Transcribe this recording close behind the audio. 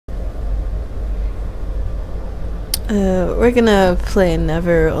We're gonna play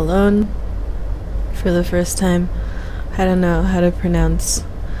Never Alone for the first time. I don't know how to pronounce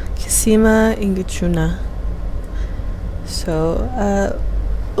Kisima Ingitchuna. So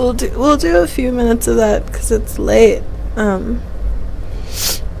we'll do a few minutes of that because it's late. But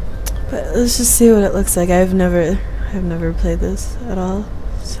let's just see what it looks like. I've never played this at all.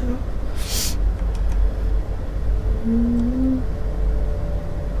 So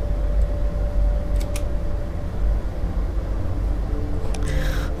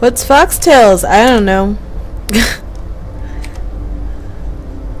what's foxtails? I don't know.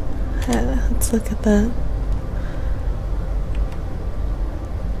 Let's look at that.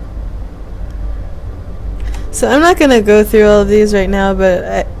 So I'm not gonna go through all of these right now,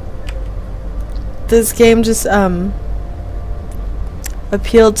 but this game just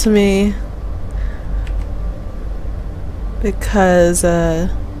appealed to me because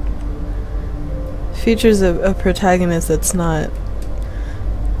features a protagonist that's not,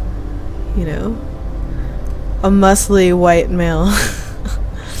 you know, a muscly white male.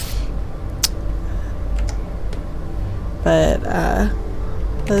 But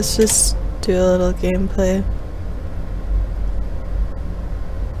let's just do a little gameplay.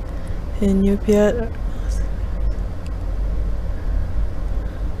 In Yupiat.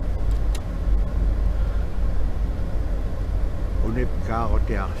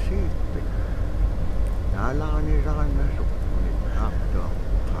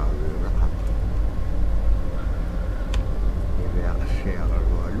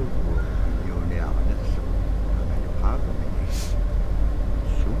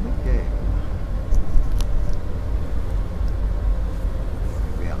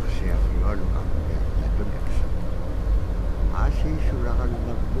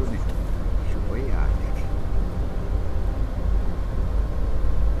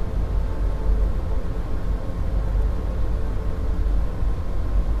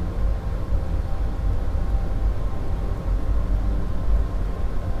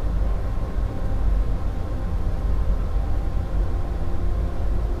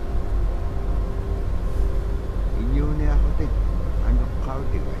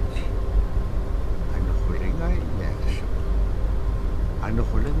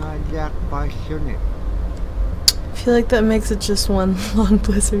 I feel like that makes it just one long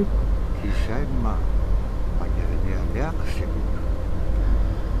blizzard.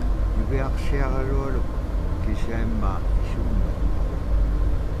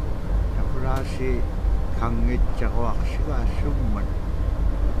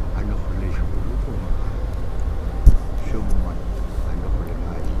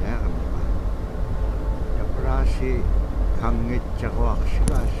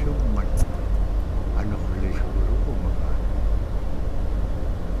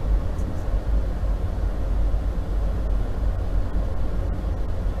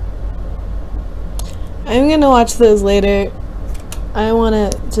 I'm gonna watch those later. I want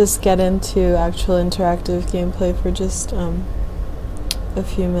to just get into actual interactive gameplay for just a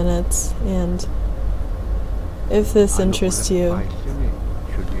few minutes, and if this interests you,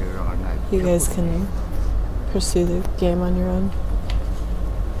 you guys can pursue the game on your own.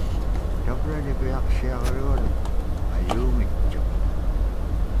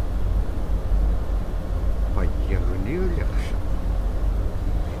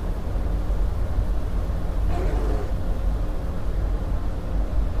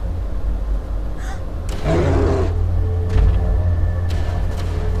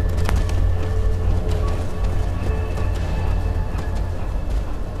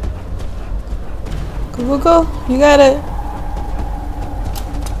 Go, go, you got it.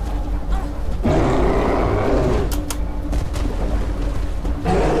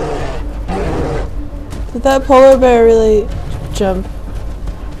 Did that polar bear really jump?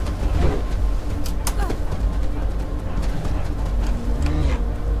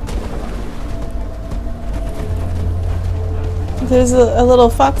 There's a little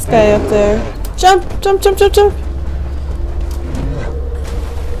fox guy up there. Jump, jump, jump, jump, jump.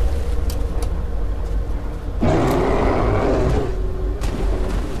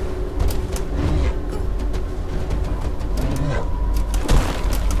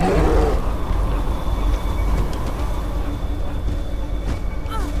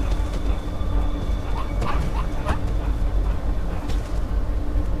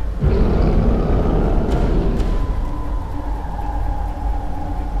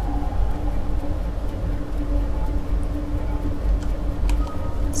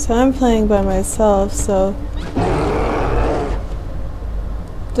 So I'm playing by myself, so...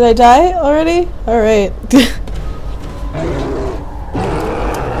 Did I die already? Alright.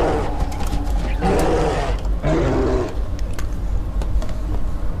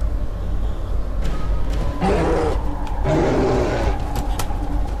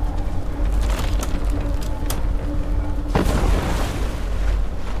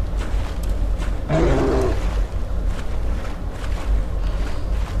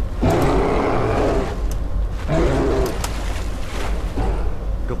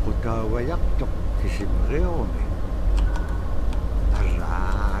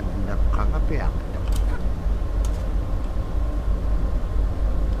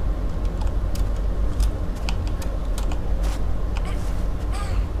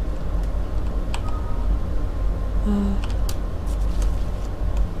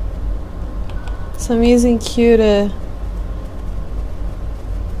 So I'm using Q to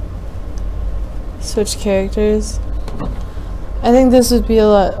switch characters. I think this would be a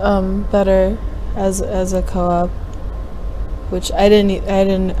lot better as a co-op, which I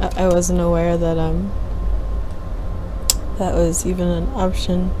wasn't aware that that was even an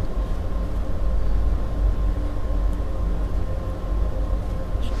option.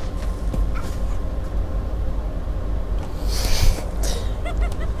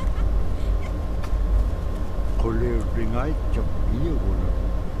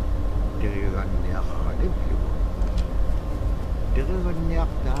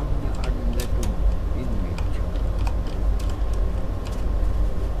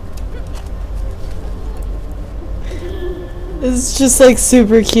 It's just like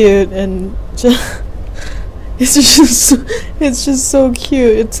super cute and it's just so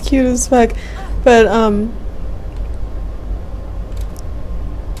cute. It's cute as fuck. But I'm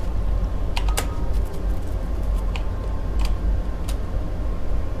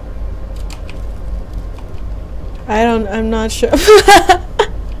not sure.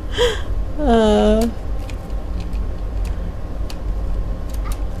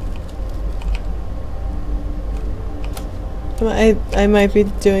 I might be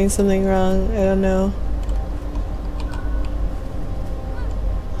doing something wrong. I don't know.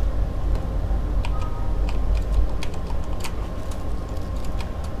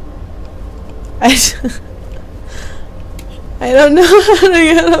 I don't know how to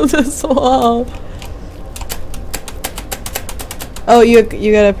get up this wall. Oh, you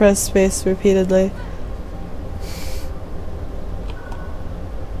gotta press space repeatedly.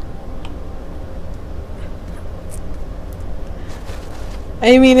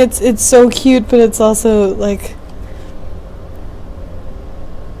 I mean, it's so cute, but it's also like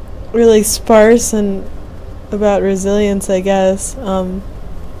really sparse and about resilience, I guess.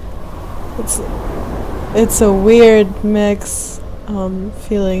 It's a weird mix.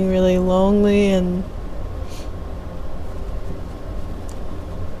 Feeling really lonely and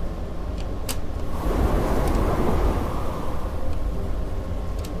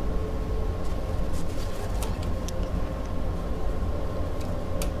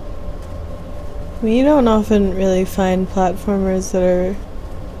you don't often really find platformers that are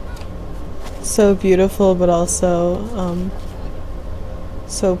so beautiful but also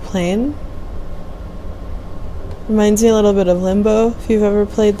so plain. Reminds me a little bit of Limbo, if you've ever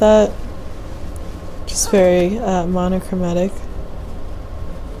played that. Just very monochromatic.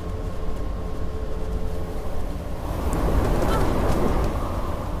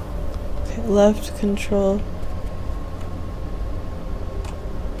 Okay, left control.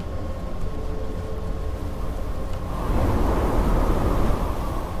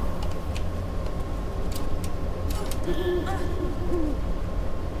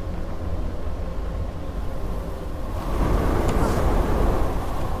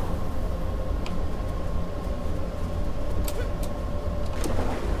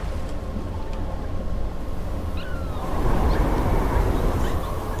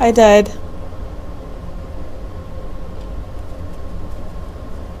 I died.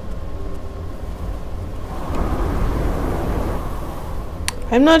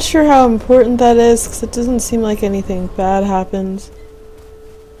 I'm not sure how important that is, because it doesn't seem like anything bad happens.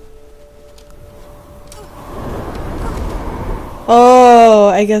 Oh,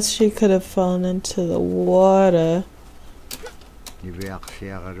 I guess she could have fallen into the water.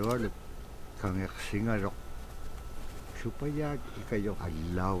 Supaya ikayo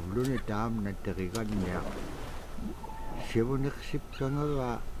alaw lunedam na terigan niya. Siya nagsip ka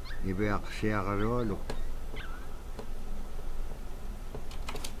nga ibeak siya karolo.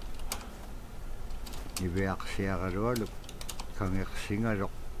 Ibeak siya karolo kang eksingarok.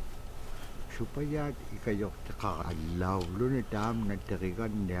 Supaya ikayo alaw lunedam na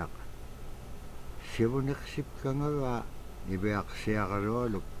terigan niya. Siya nagsip ka nga ibeak siya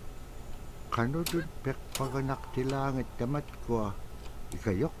karolo. Kanudud pagpanak tilangit tamat ko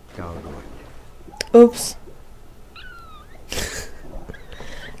ikayok tawad. Oops.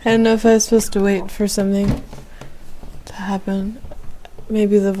 I don't know if I was supposed to wait for something to happen.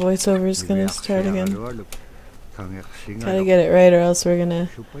 Maybe the voiceover is gonna start again. Gotta get it right or else we're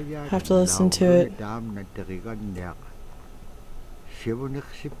gonna have to listen to it.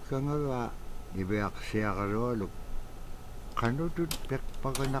 Kanudud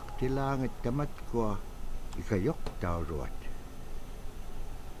pagpanak tilangit tamat ko ikayok tawad.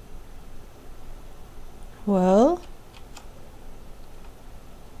 Well,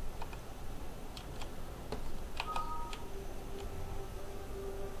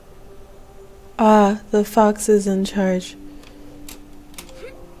 the fox is in charge.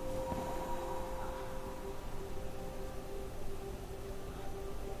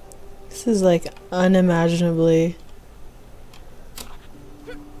 This is like unimaginably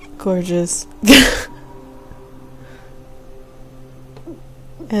gorgeous.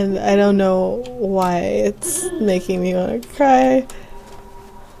 And I don't know why it's making me want to cry.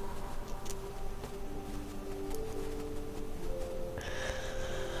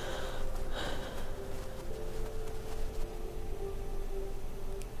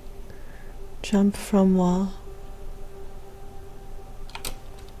 Jump from wall.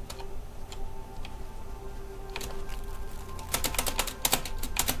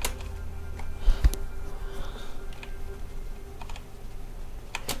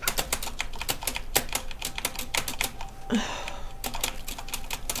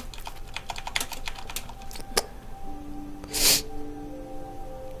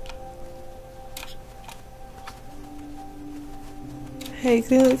 Hey,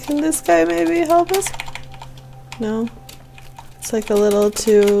 can this guy maybe help us? No? It's like a little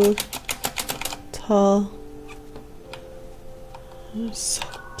too tall. Oh, so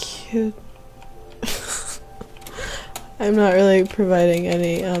cute. I'm not really providing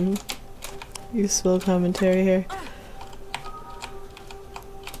any useful commentary here.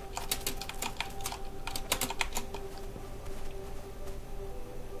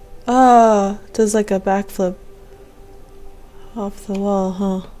 Ah, does like a backflip off the wall,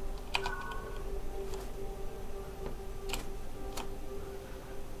 huh?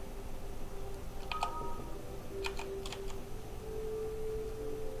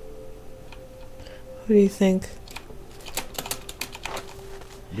 What do you think?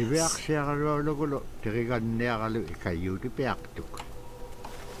 Liveaksiaqalualugulo teriganniaqalu ikayuutipiaqtuk.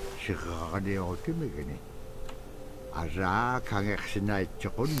 Siqaqaniortimigini. Asa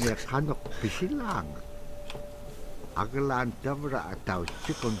kangersinaittsoqunniaqqaneq pisilaanga. Agalaan tavra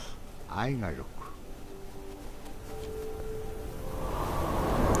atautsikun aingaluk.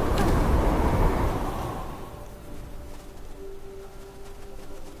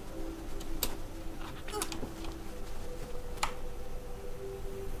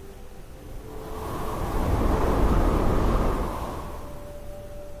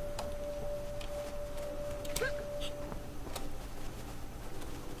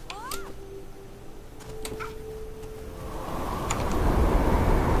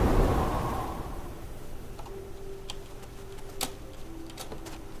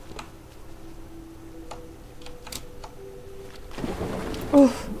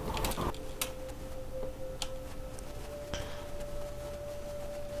 Oof.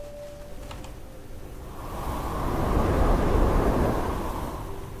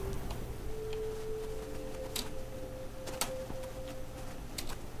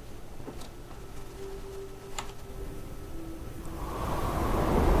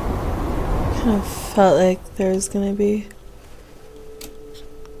 Kind of felt like there was gonna be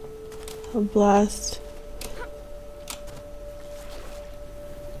a blast.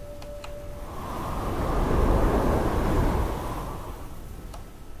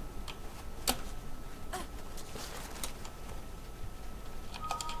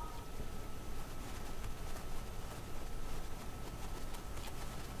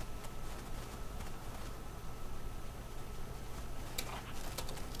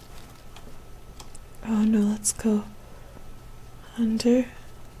 Oh no, let's go under.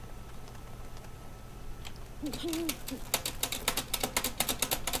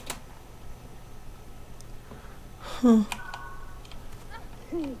 Huh.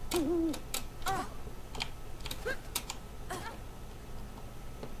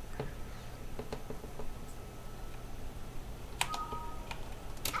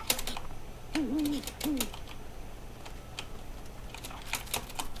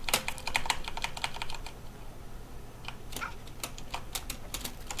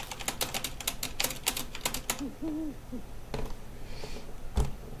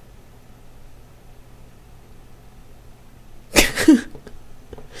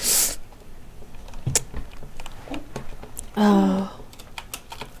 Oh.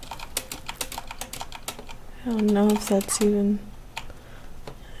 I don't know if that's even...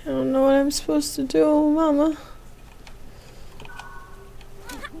 I don't know what I'm supposed to do, Mama.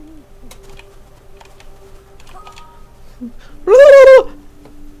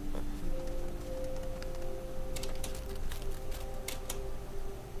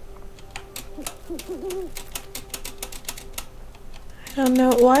 I don't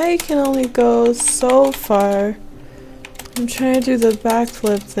know why I can only go so far. I'm trying to do the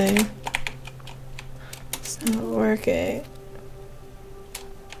backflip thing. It's not working.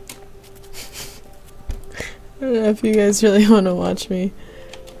 I don't know if you guys really want to watch me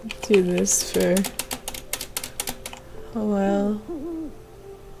do this for a while.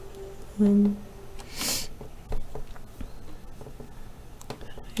 Um,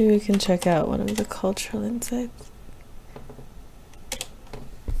 Maybe we can check out one of the cultural insights.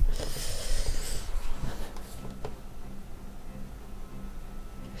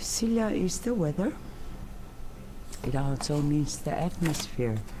 Sila is the weather. It also means the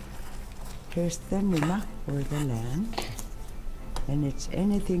atmosphere. Here's the nima, or the land, and it's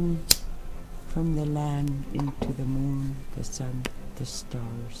anything from the land into the moon, the sun, the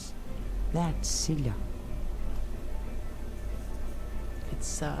stars. That's Sila.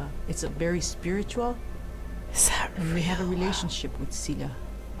 It's a very spiritual, and we have a relationship with Sila.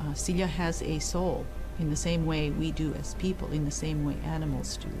 Sila has a soul in the same way we do as people, in the same way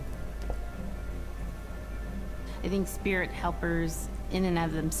animals do. I think spirit helpers in and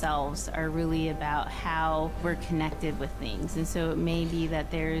of themselves are really about how we're connected with things. And so it may be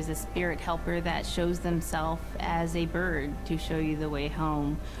that there's a spirit helper that shows themselves as a bird to show you the way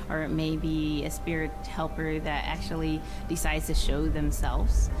home, or it may be a spirit helper that actually decides to show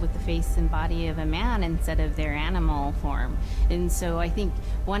themselves with the face and body of a man instead of their animal form. And so I think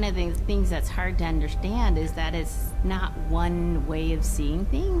one of the things that's hard to understand is that it's not one way of seeing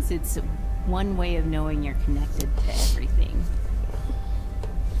things, it's one way of knowing you're connected to everything.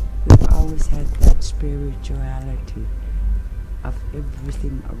 We've always had that spirituality of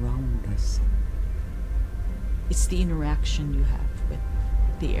everything around us. It's the interaction you have with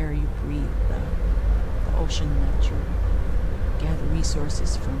the air you breathe, the ocean that you gather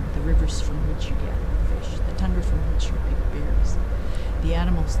resources from, the rivers from which you gather fish, the tundra from which you pick berries, the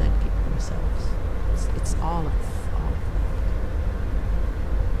animals that pick themselves. It's all of that.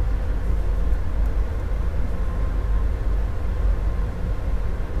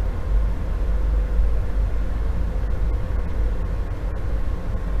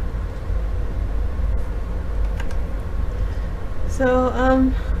 So,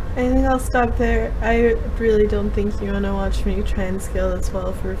 I think I'll stop there. I really don't think you want to watch me try and scale this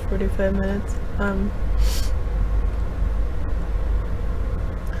well for 45 minutes.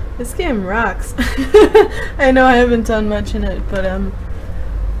 This game rocks. I know I haven't done much in it, but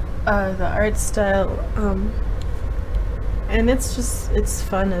the art style, and it's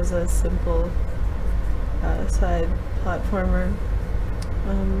fun as a simple side platformer.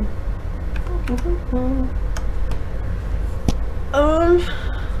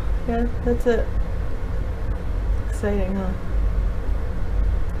 Yeah, that's it. Exciting, huh?